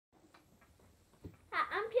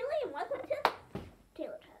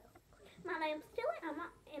name's Tilly,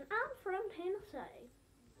 and I'm from Tennessee.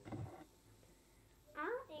 I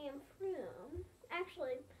am from,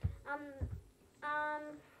 actually, um,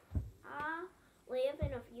 I live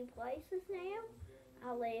in a few places now.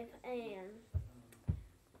 I live in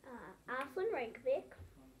Iceland, Reykjavik.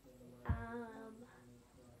 Um,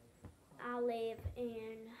 I live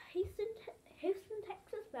in Houston,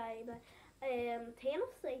 Texas, baby.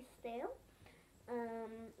 Tennessee still.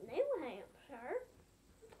 New Hampshire,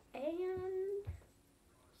 and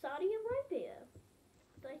Saudi Arabia.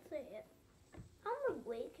 That's it. On the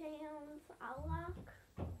weekends, I like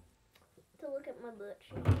to look at my butt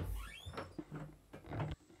cheeks.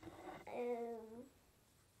 Um,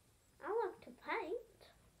 I like to paint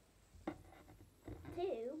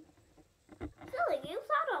too. Silly goose,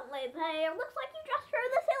 I don't live here. Looks like you just drew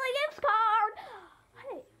the silly goose card.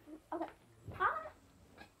 Hey, okay. Hi.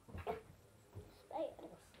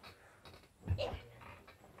 Spades.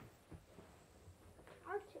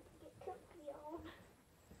 Our tip get comfy on.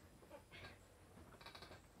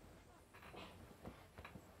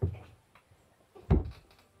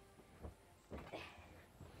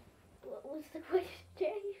 What was the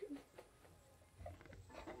question?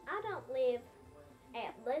 I don't live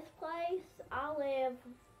at this place. I live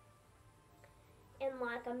in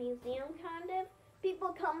like a museum kind of. People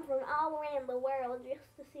come from all around the world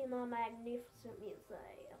just to see my magnificent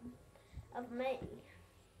museum of me.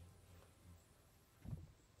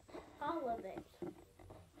 All of it.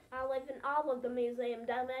 I live in all of the museum,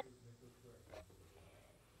 dumbass.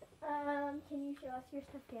 Can you show us your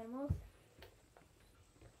stuffed animals?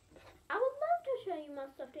 I would love to show you my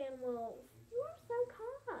stuffed animals. You are so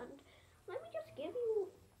kind. Let me just give you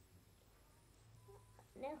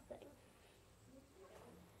nothing.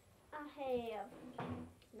 I have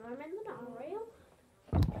Norman the Oriole.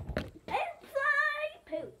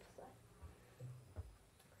 Poops.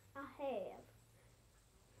 I have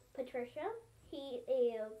Patricia. He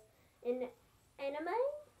is an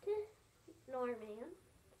animated Norman.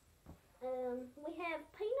 We have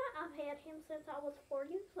Peanut. I've had him since I was 4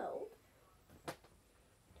 years old.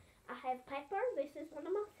 I have Pepper. This is one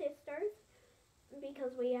of my sisters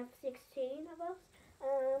because we have 16 of us.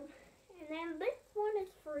 And then this one is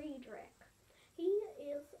Friedrich. He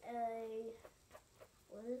is a,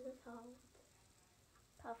 what is it called?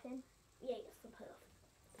 Puffin. Yes, a puff.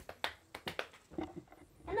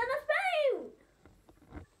 And then a spoon!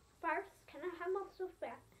 First, can I have my stuffed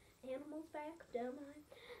animals back? Dumbass.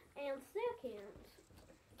 And second,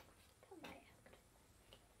 come back.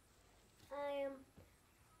 I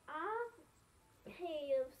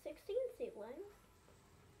have 16 siblings,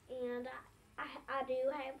 and I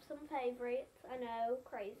do have some favorites. I know,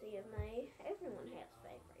 crazy of me. Everyone has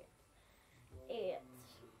favorites. It's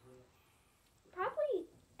probably,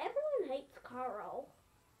 everyone hates Carl,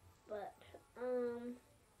 but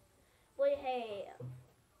we have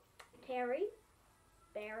Terry,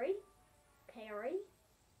 Barry, Carrie,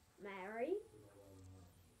 Mary,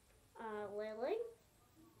 Lily,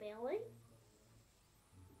 Billy,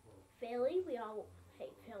 Philly. We all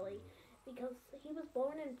hate Philly because he was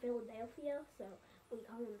born in Philadelphia, so we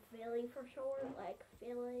call him Philly for short, like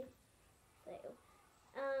Philly. So,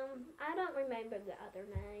 I don't remember the other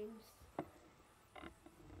names.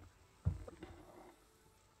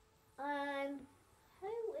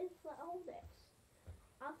 Who is the oldest?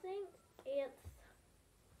 I think it's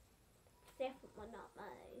definitely not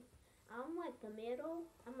me. I'm like the middle.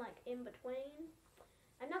 I'm like in between.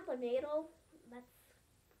 I'm not the middle. That's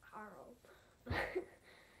Carl.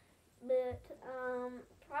 But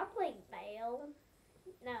probably Belle.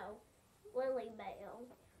 No, Lily Belle.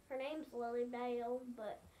 Her name's Lily Belle,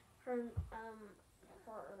 but her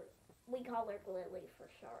we call her Lily for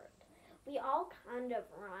short. We all kind of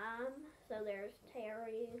rhyme. So there's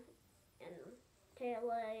Terry and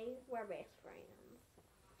Telly. We're best friends.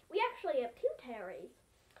 We actually have 2 Terrys.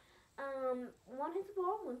 One is a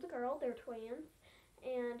boy, one's a girl. They're twins.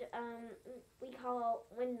 And we call,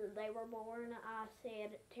 when they were born, I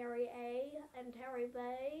said Terry A and Terry B,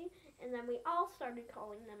 and then we all started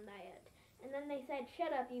calling them that. And then they said,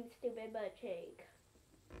 shut up, you stupid butt cheek.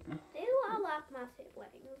 Do I like my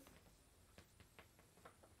siblings?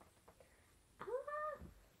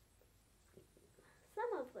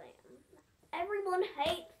 Some of them. Everyone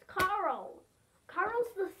hates Carl.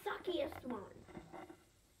 Carl's the suckiest one.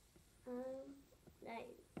 No,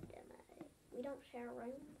 we don't share a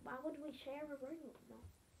room. Why would we share a room?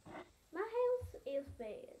 My house is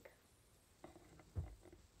big.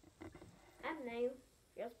 I'm new.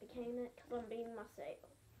 Just became it because I'm being myself.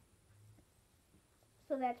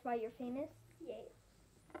 So that's why you're famous? Yes.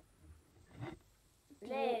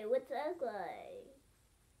 No, it's ugly.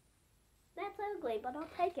 ugly, but I'll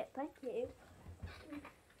take it. Thank you.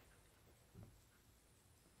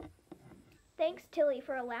 Thanks, Tilly,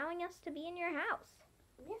 for allowing us to be in your house.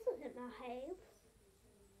 This isn't my house.